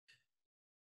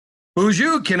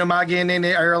Bonjour, Kinamagi and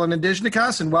Ireland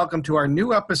Indigenicas, and welcome to our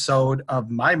new episode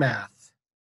of My Math.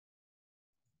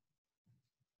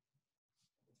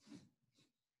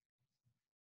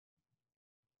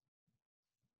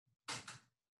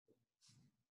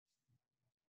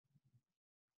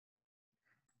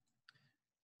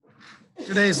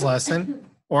 Today's lesson,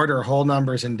 order whole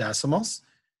numbers in decimals.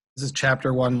 This is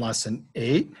Chapter 1, Lesson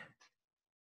 8.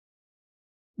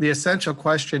 The essential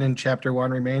question in Chapter 1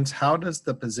 remains, how does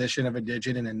the position of a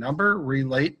digit in a number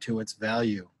relate to its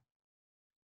value?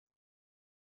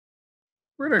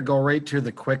 We're going to go right to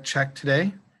the quick check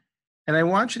today, and I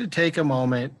want you to take a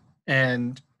moment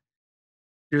and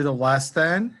do the less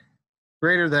than,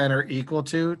 greater than, or equal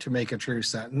to make a true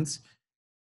sentence.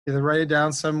 Either write it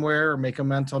down somewhere or make a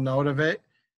mental note of it.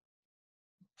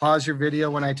 Pause your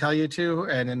video when I tell you to,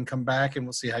 and then come back and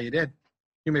we'll see how you did.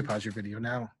 You may pause your video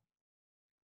now.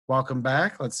 Welcome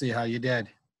back. Let's see how you did.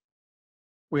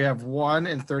 We have 1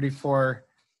 in 34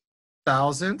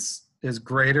 thousandths is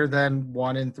greater than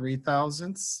 1 in 3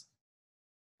 thousandths.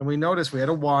 And we notice we had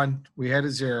a 1, we had a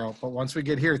 0, but once we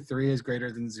get here, 3 is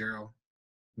greater than 0.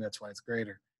 And that's why it's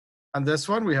greater. On this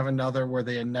one, we have another where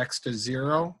they annex to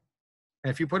 0.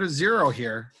 And if you put a 0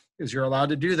 here, because you're allowed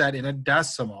to do that in a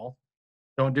decimal,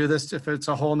 don't do this if it's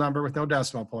a whole number with no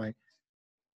decimal point.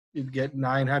 You'd get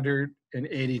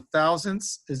 980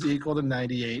 thousandths is equal to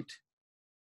 98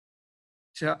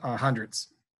 hundredths.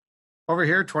 Over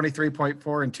here,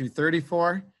 23.4 and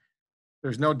 234.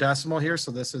 There's no decimal here,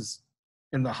 so this is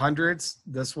in the hundreds.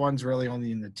 This one's really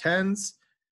only in the tens.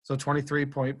 So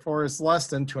 23.4 is less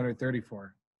than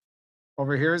 234.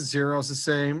 Over here, 0 is the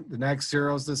same. The next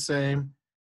 0 is the same.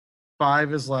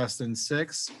 5 is less than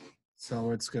 6,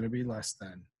 so it's going to be less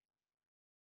than.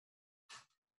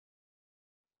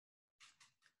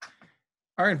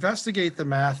 Our investigate the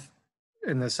math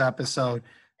in this episode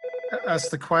asks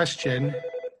the question,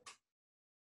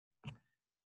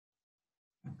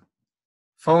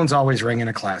 phones always ring in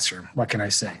a classroom. What can I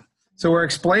say? So we're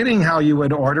explaining how you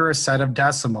would order a set of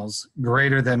decimals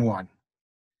greater than 1.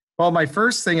 Well, my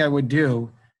first thing I would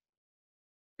do,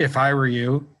 if I were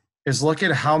you, is look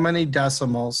at how many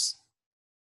decimals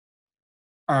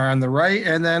are on the right,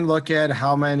 and then look at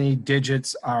how many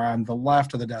digits are on the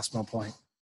left of the decimal point.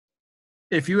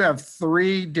 If you have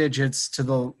 3 digits to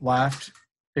the left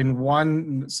in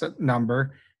one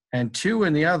number and 2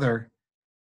 in the other,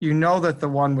 you know that the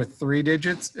one with 3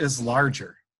 digits is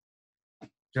larger.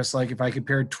 Just like if I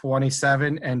compared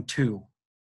 27 and 2.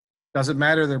 Doesn't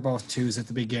matter, they're both 2s at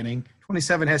the beginning.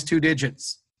 27 has 2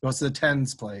 digits, goes to the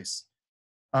tens place.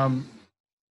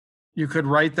 You could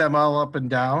write them all up and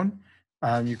down.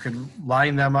 You could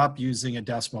line them up using a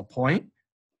decimal point,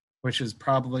 which is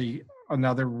probably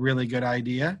another really good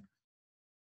idea.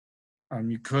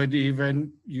 You could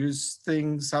even use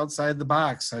things outside the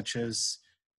box, such as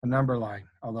a number line,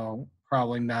 although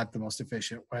probably not the most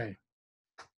efficient way.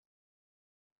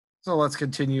 So let's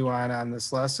continue on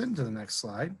this lesson to the next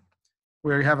slide.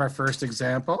 We have our first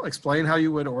example. Explain how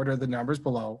you would order the numbers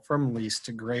below from least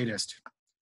to greatest.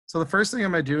 So the first thing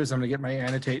I'm going to do is I'm going to get my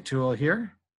annotate tool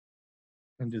here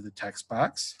and do the text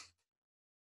box.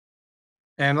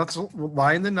 And let's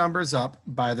line the numbers up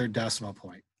by their decimal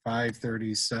point.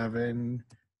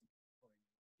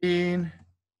 537.15,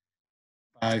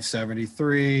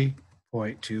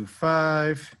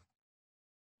 573.25,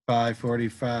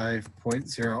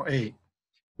 545.08.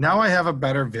 Now I have a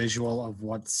better visual of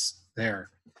what's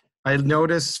there. I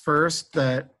notice first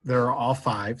that they're all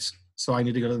 5s, so I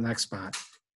need to go to the next spot.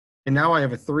 And now I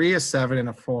have a 3, a 7, and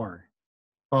a 4.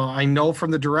 Well, I know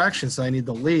from the directions I need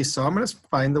the least, so I'm going to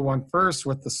find the one first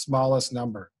with the smallest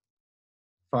number.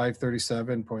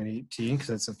 537.18, because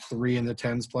that's a 3 in the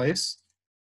tens place.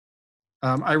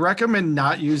 I recommend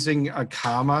not using a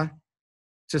comma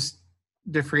to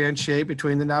differentiate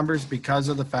between the numbers because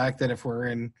of the fact that if we're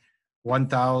in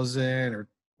 1,000 or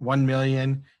 1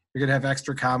 million, you're going to have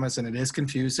extra commas, and it is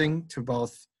confusing to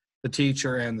both the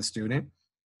teacher and the student.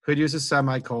 Could use a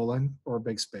semicolon or a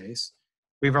big space.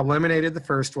 We've eliminated the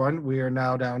first one. We are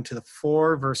now down to the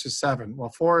 4 versus 7.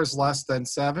 Well, 4 is less than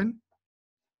 7.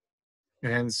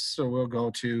 And so we'll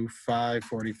go to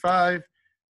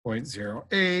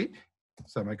 545.08,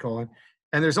 semicolon.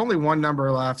 And there's only one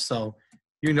number left, so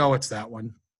you know it's that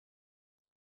one.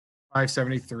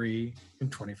 573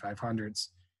 and 25 hundredths.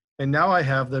 And now I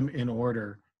have them in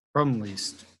order from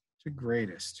least to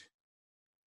greatest.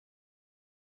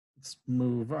 Let's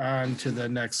move on to the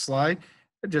next slide.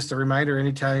 Just a reminder,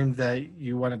 anytime that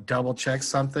you want to double check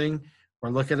something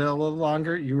or look at it a little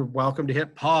longer, you're welcome to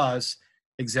hit pause,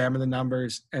 examine the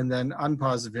numbers, and then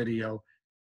unpause the video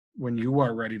when you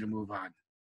are ready to move on.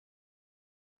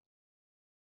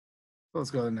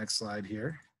 Let's go to the next slide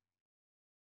here.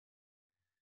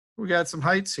 We got some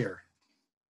heights here.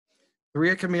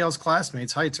 3 of Camille's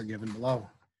classmates' heights are given below.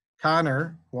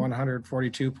 Connor,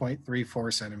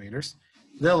 142.34 centimeters.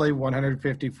 Lily,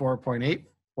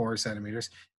 154.84 centimeters.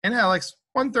 And Alex,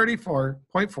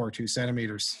 134.42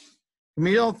 centimeters.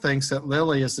 Camille thinks that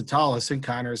Lily is the tallest and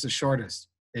Connor is the shortest.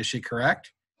 Is she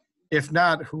correct? If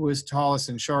not, who is tallest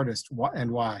and shortest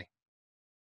and why?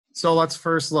 So let's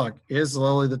first look. Is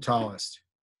Lily the tallest?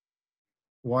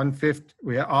 150.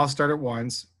 We all start at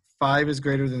ones. 5 is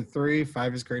greater than 3.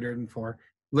 5 is greater than 4.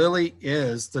 Lily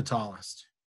is the tallest.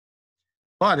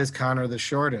 But is Connor the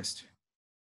shortest?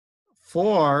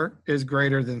 4 is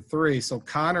greater than 3. So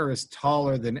Connor is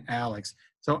taller than Alex.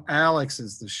 So Alex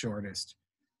is the shortest.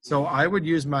 So I would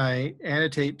use my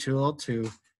annotate tool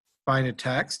to find a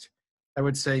text. I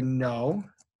would say no.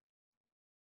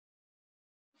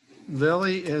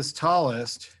 Lily is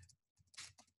tallest,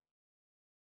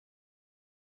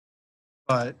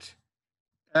 but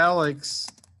Alex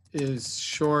is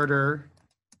shorter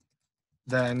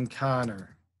than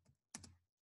Connor.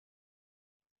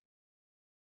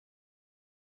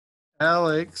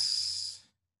 Alex,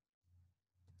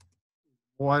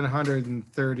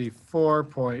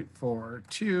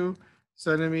 134.42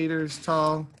 centimeters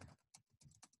tall,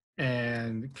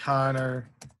 and Connor,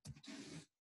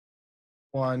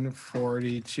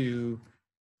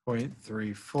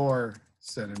 142.34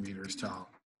 centimeters tall.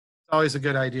 It's always a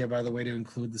good idea, by the way, to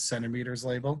include the centimeters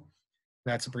label.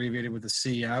 That's abbreviated with the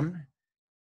cm,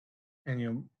 and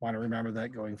you want to remember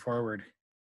that going forward.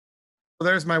 So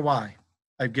there's my why.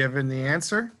 I've given the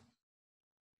answer.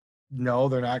 No,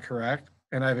 they're not correct.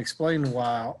 And I've explained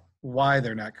why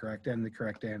they're not correct and the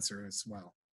correct answer as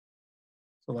well.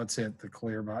 So let's hit the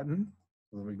clear button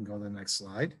so that we can go to the next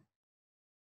slide.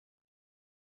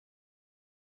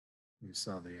 You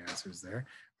saw the answers there.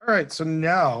 All right, so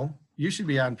now you should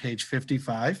be on page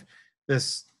 55.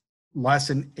 This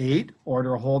lesson 8,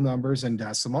 order whole numbers and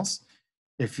decimals.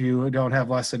 If you don't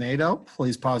have lesson 8 out,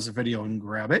 please pause the video and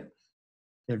grab it.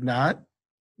 If not,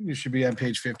 you should be on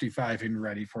page 55 and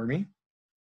ready for me.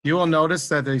 You will notice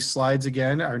that these slides,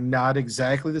 again, are not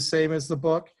exactly the same as the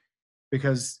book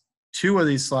because 2 of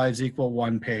these slides equal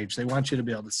 1 page. They want you to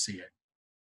be able to see it.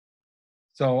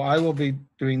 So I will be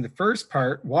doing the first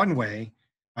part one way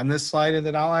on this slide, and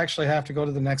then I'll actually have to go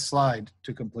to the next slide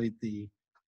to complete the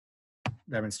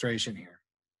demonstration here.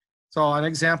 So on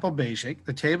example basic,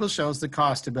 the table shows the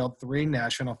cost to build 3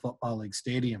 National Football League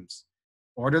stadiums.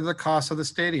 Order the cost of the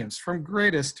stadiums from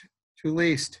greatest to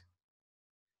least.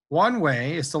 One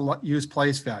way is to use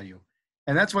place value,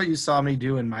 and that's what you saw me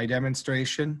do in my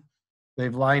demonstration.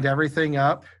 They've lined everything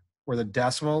up where the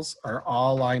decimals are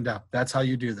all lined up. That's how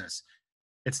you do this.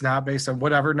 It's not based on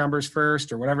whatever numbers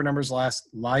first or whatever numbers last.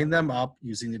 Line them up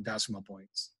using the decimal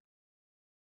points.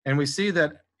 And we see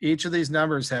that each of these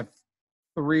numbers have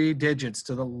 3 digits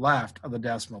to the left of the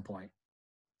decimal point.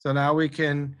 So now we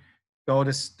can go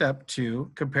to step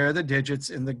 2, compare the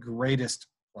digits in the greatest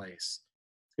place.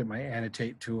 Let's get my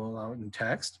annotate tool out in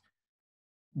text.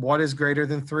 What is greater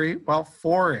than 3? Well,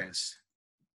 4 is.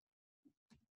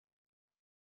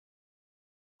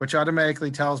 Which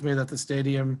automatically tells me that the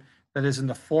stadium that is in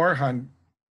the 400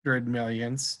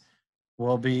 millions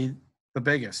will be the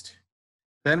biggest.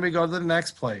 Then we go to the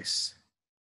next place,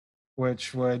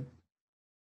 which would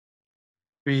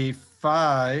be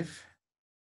 5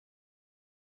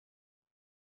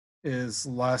 is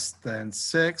less than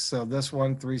 6. So this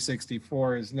one,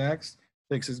 364 is next.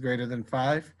 6 is greater than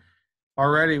 5.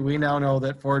 Already, we now know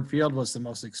that Ford Field was the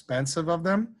most expensive of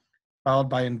them, followed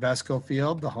by Invesco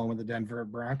Field, the home of the Denver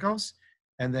Broncos,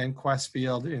 and then Qwest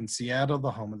Field in Seattle,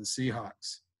 the home of the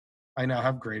Seahawks. I now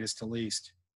have greatest to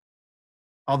least.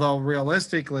 Although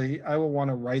realistically, I will want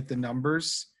to write the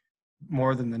numbers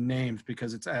more than the names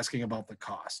because it's asking about the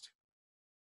cost.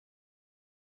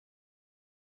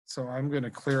 So I'm going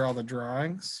to clear all the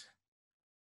drawings,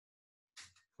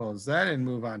 close that, and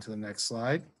move on to the next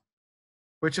slide,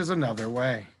 which is another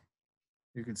way.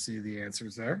 You can see the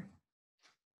answers there.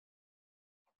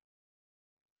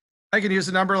 I can use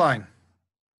a number line.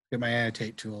 Get my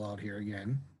annotate tool out here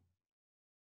again.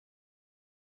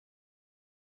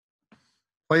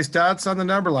 Place dots on the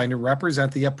number line to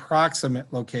represent the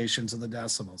approximate locations of the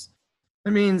decimals.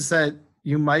 That means that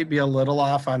you might be a little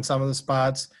off on some of the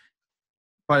spots,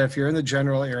 but if you're in the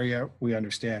general area, we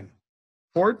understand.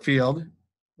 Ford Field,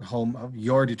 the home of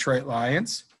your Detroit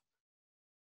Lions,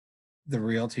 the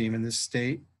real team in this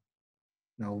state.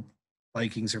 No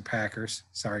Vikings or Packers.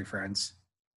 Sorry, friends.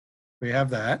 We have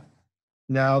that.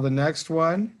 Now the next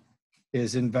one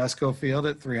is Invesco Field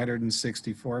at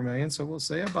 364 million. So we'll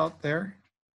say about there.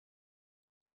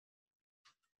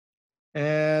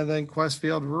 And then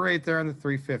Questfield right there on the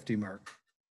 350 mark.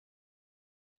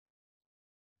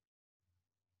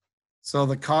 So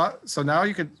the cost, so now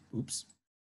you could, oops,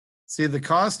 see the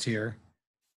cost here,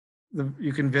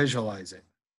 you can visualize it.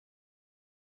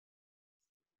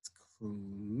 Let's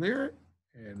clear it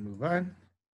and move on.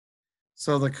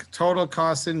 So the total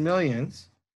cost in millions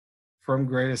from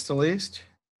greatest to least.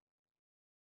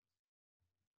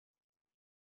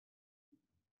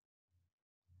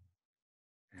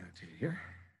 Annotate here.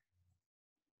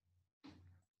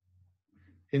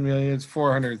 In millions,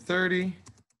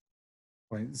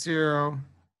 430.0.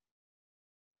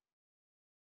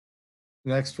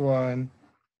 Next one,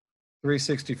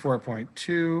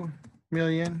 364.2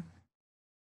 million.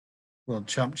 Little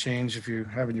chump change if you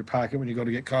have in your pocket when you go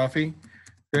to get coffee.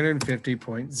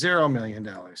 $350.0 million.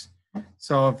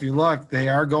 So if you look, they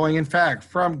are going, in fact,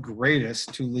 from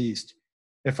greatest to least.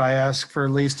 If I ask for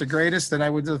least to greatest, then I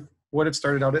would have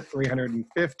started out at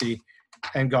 350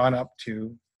 and gone up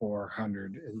to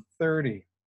 430.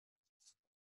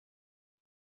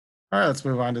 All right, let's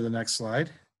move on to the next slide.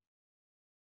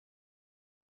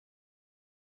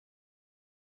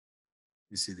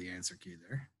 You see the answer key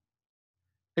there.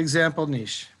 Example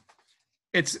niche.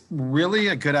 It's really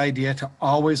a good idea to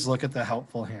always look at the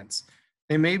helpful hints.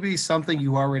 They may be something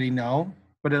you already know,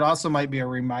 but it also might be a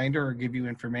reminder or give you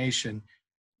information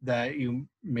that you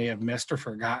may have missed or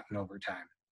forgotten over time.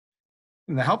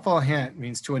 And the helpful hint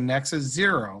means to annex a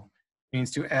zero,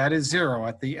 means to add a zero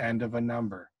at the end of a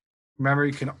number. Remember,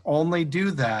 you can only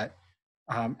do that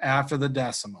after the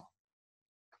decimal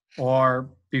or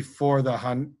before the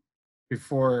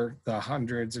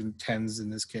hundreds and tens in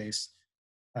this case.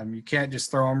 You can't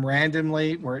just throw them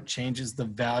randomly where it changes the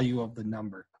value of the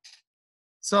number.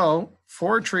 So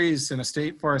 4 trees in a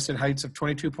state forest at heights of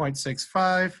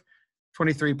 22.65,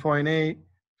 23.8,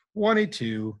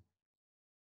 22,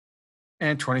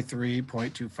 and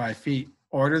 23.25 feet.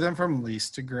 Order them from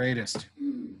least to greatest.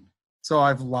 So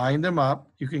I've lined them up.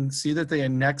 You can see that they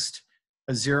annexed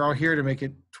a zero here to make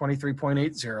it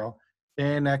 23.80.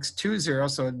 They annexed 2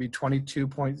 zeros, so it'd be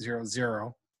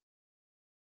 22.00.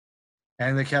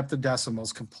 And they kept the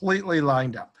decimals completely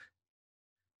lined up.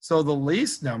 So the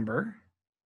least number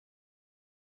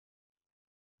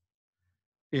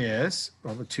is,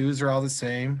 well, the 2's are all the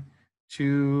same,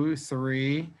 2,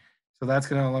 3. So that's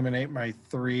going to eliminate my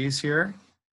 3's here.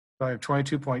 So I have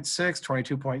 22.6,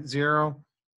 22.0.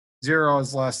 0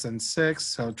 is less than 6,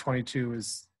 so 22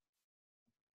 is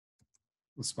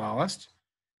the smallest.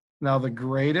 Now the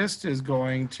greatest is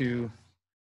going to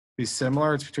be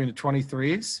similar. It's between the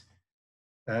 23's.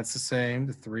 That's the same.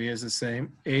 The 3 is the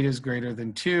same. 8 is greater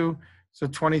than 2. So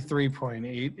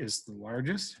 23.8 is the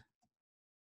largest.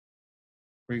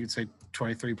 Or you could say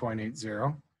 23.80.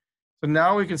 So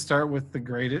now we can start with the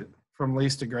greatest, from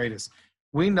least to greatest.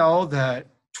 We know that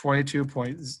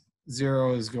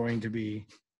 22.0 is going to be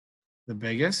the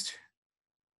biggest.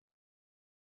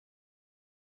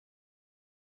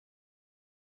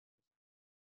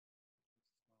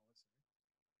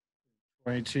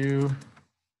 Then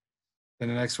the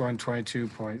next one,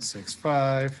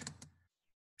 22.65,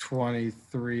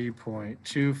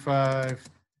 23.25,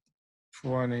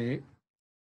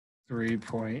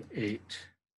 23.8.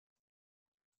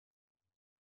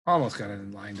 Almost got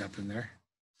it lined up in there.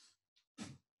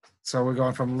 So we're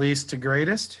going from least to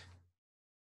greatest.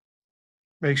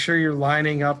 Make sure you're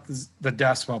lining up the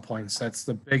decimal points. That's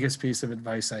the biggest piece of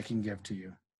advice I can give to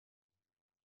you.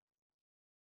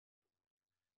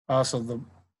 Also, the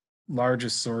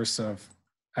largest source of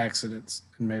accidents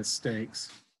and mistakes.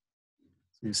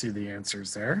 So you see the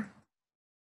answers there.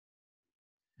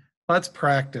 Let's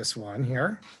practice one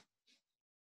here.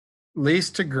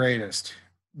 Least to greatest.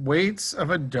 Weights of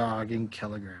a dog in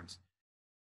kilograms.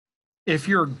 If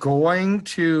you're going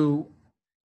to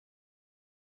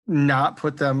not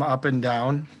put them up and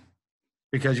down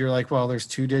because you're like, well, there's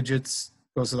 2 digits,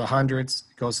 goes to the hundreds,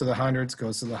 goes to the hundreds,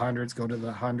 goes to the hundreds, go to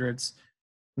the hundreds,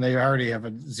 and they already have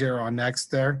a 0 next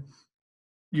there,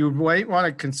 you might want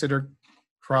to consider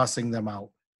crossing them out.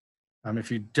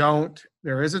 If you don't,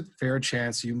 there is a fair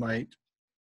chance you might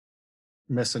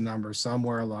miss a number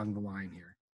somewhere along the line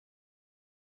here.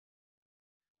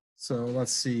 So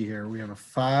let's see here. We have a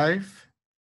 5,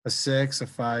 a 6, a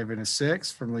 5, and a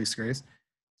 6 from least to greatest.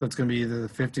 So it's going to be either the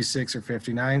 56 or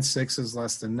 59. 6 is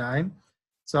less than 9.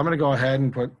 So I'm going to go ahead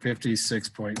and put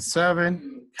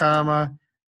 56.7, comma,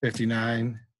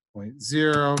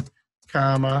 59.0,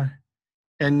 comma,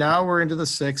 and now we're into the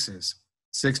 6's.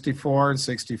 64 and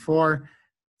 64.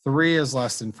 3 is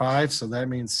less than 5, so that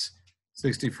means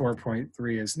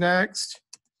 64.3 is next,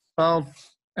 followed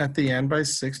at the end by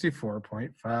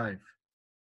 64.5.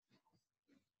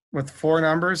 with 4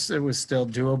 numbers, it was still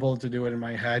doable to do it in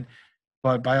my head.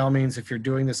 But by all means, if you're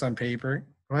doing this on paper,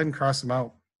 go ahead and cross them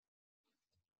out.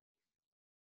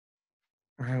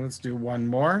 All right, let's do one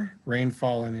more.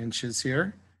 Rainfall in inches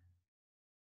here.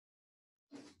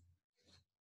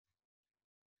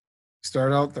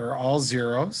 Start out, they're all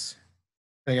zeros.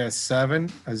 They got a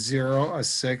 7, a 0, a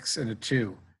 6, and a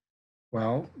 2.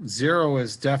 Well, 0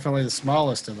 is definitely the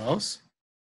smallest of those.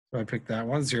 So I picked that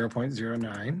one,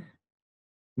 0.09.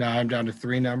 Now I'm down to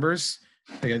 3 numbers.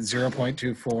 I get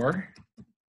 0.24.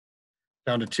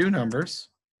 Down to 2 numbers,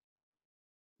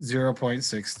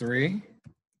 0.63.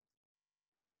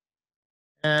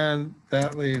 And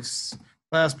that leaves,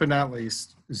 last but not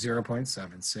least,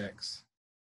 0.76.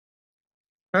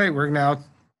 All right, we're now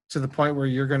to the point where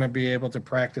you're going to be able to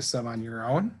practice them on your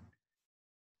own.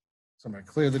 So I'm going to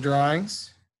clear the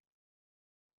drawings.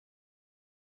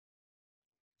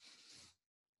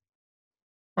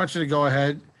 I want you to go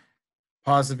ahead,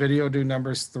 pause the video, do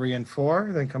numbers 3 and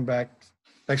 4, then come back.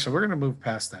 Actually, we're going to move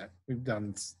past that. We've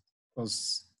done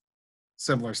those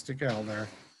similar together there.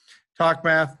 Talk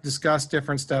math, discuss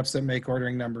different steps that make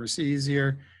ordering numbers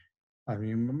easier.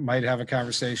 You might have a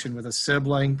conversation with a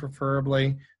sibling,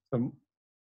 preferably. So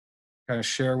kind of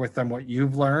share with them what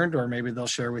you've learned, or maybe they'll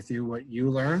share with you what you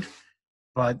learned.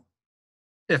 But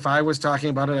if I was talking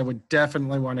about it, I would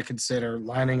definitely want to consider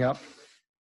lining up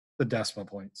the decimal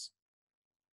points.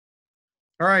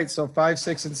 All right, so 5,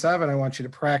 6, and 7, I want you to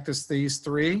practice these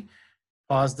 3.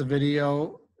 Pause the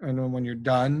video, and then when you're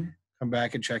done, come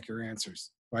back and check your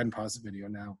answers. Go ahead and pause the video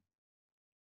now.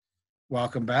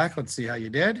 Welcome back. Let's see how you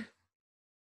did.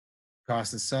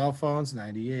 Cost of cell phones,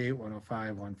 98, 105,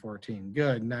 114.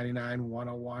 Good. 99,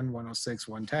 101, 106,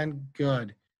 110.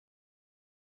 Good.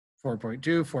 4.2,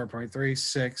 4.3,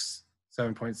 6,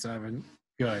 7.7.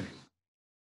 Good.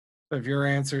 So if your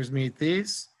answers meet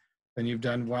these, then you've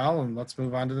done well, and let's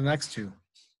move on to the next 2.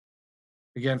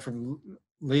 Again, from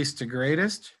least to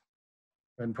greatest,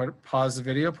 and pause the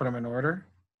video, put them in order.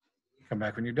 Come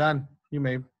back when you're done. You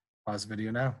may pause the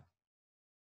video now.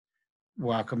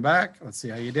 Welcome back. Let's see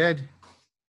how you did.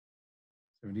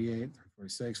 78,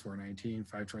 346, 419,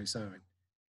 527.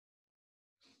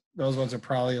 Those ones are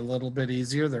probably a little bit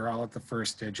easier. They're all at the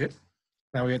first digit.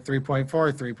 Now we had 3.4,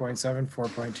 3.7,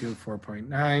 4.2,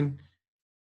 4.9.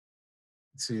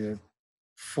 Let's see,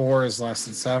 4 is less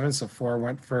than 7, so 4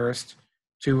 went first.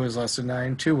 2 is less than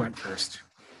 9, 2 went first.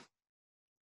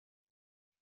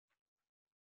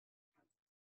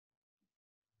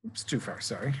 Oops, too far,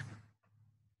 sorry.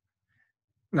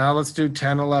 Now let's do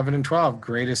 10, 11, and 12,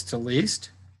 greatest to least.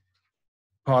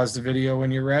 Pause the video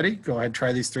when you're ready. Go ahead,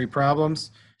 try these 3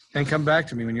 problems, and come back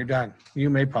to me when you're done. You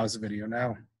may pause the video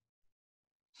now.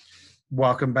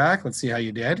 Welcome back. Let's see how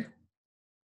you did.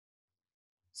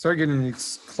 Start getting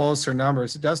these closer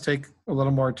numbers. It does take a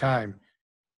little more time.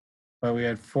 But we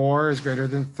had 4 is greater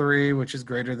than 3, which is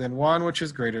greater than 1, which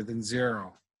is greater than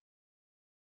 0.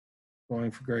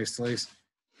 Going for greatest to least.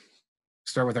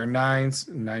 Start with our 9s.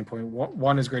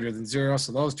 9.1 is greater than 0,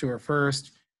 so those 2 are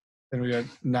first. Then we got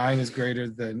 9 is greater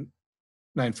than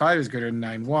 9.5 is greater than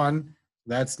 9.1.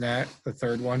 That's not the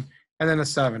third one. And then a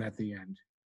 7 at the end.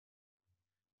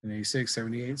 And 86,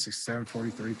 78, 67,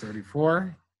 43,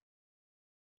 34.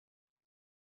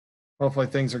 Hopefully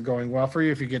things are going well for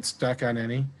you. If you get stuck on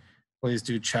any, please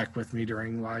do check with me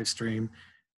during live stream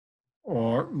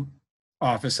or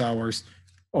office hours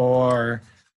or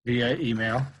via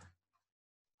email.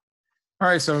 All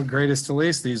right, so greatest to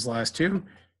least, these last 2.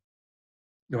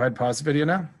 Go ahead, pause the video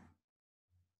now.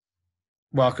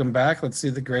 Welcome back. Let's see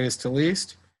the greatest to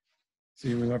least.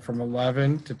 See, we went from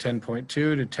 11 to 10.2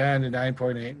 to 10 to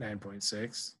 9.8,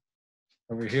 9.6.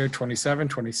 Over here, 27,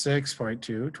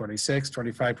 26.2, 26,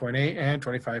 25.8, and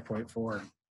 25.4.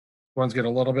 Ones get a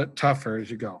little bit tougher as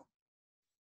you go.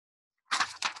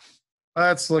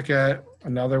 Let's look at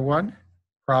another one,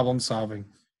 problem solving.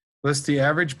 List the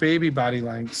average baby body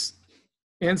lengths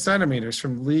in centimeters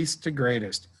from least to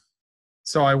greatest.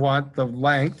 So I want the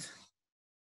length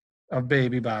of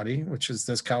baby body, which is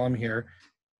this column here,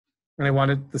 and I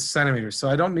wanted the centimeters. So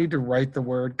I don't need to write the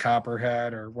word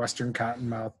copperhead or Western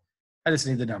cottonmouth. I just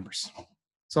need the numbers.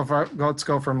 So let's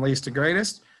go from least to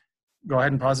greatest. Go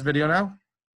ahead and pause the video now.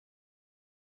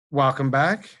 Welcome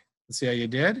back. Let's see how you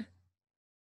did.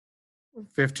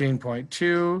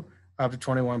 15.2 up to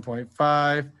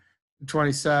 21.5, to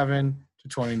 27 to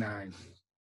 29.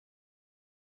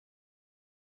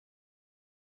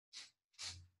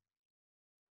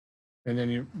 And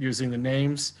then you're using the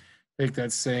names, take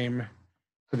that same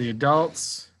for the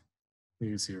adults. You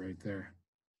can see right there.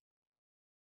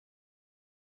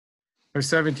 There's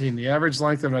 17. The average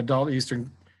length of an adult Eastern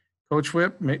Coach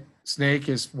Whip snake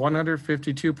is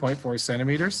 152.4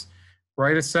 centimeters.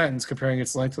 Write a sentence comparing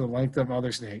its length to the length of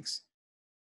other snakes.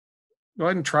 Go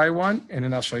ahead and try one, and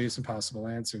then I'll show you some possible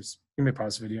answers. You may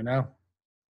pause the video now.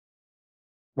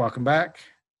 Welcome back.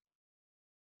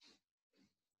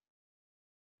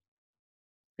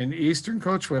 An Eastern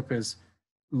Coach Whip is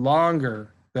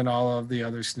longer than all of the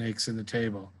other snakes in the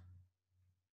table.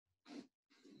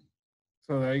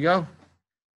 So there you go.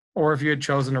 Or if you had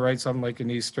chosen to write something like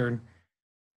an Eastern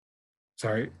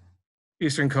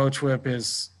Coach Whip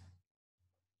is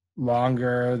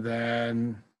longer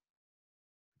than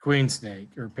Queen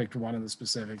Snake, or picked one of the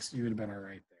specifics, you would have been all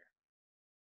right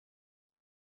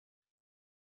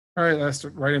there. All right, let's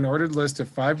write an ordered list of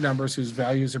 5 numbers whose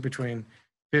values are between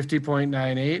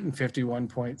 50.98 and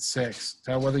 51.6.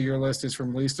 Tell whether your list is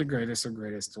from least to greatest or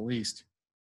greatest to least.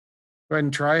 Go ahead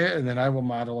and try it, and then I will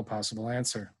model a possible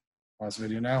answer. Pause the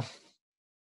video now.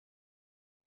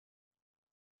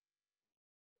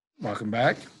 Welcome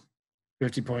back.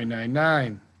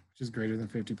 50.99, which is greater than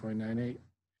 50.98.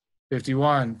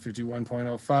 51,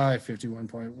 51.05,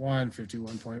 51.1,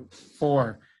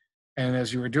 51.4. And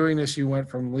as you were doing this, you went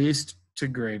from least to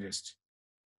greatest.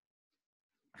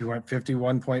 If you went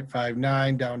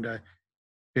 51.59 down to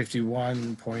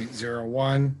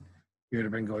 51.01, you would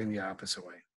have been going the opposite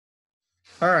way.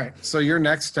 All right, so your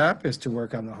next step is to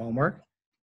work on the homework.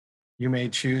 You may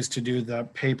choose to do the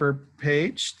paper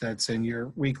page that's in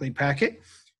your weekly packet,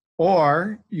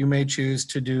 or you may choose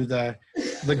to do the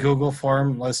Google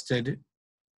form listed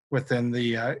within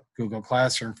the Google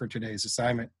Classroom for today's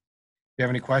assignment. If you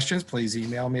have any questions, please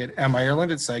email me at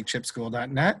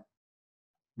mireland@psychchipschool.net.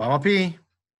 Mama P.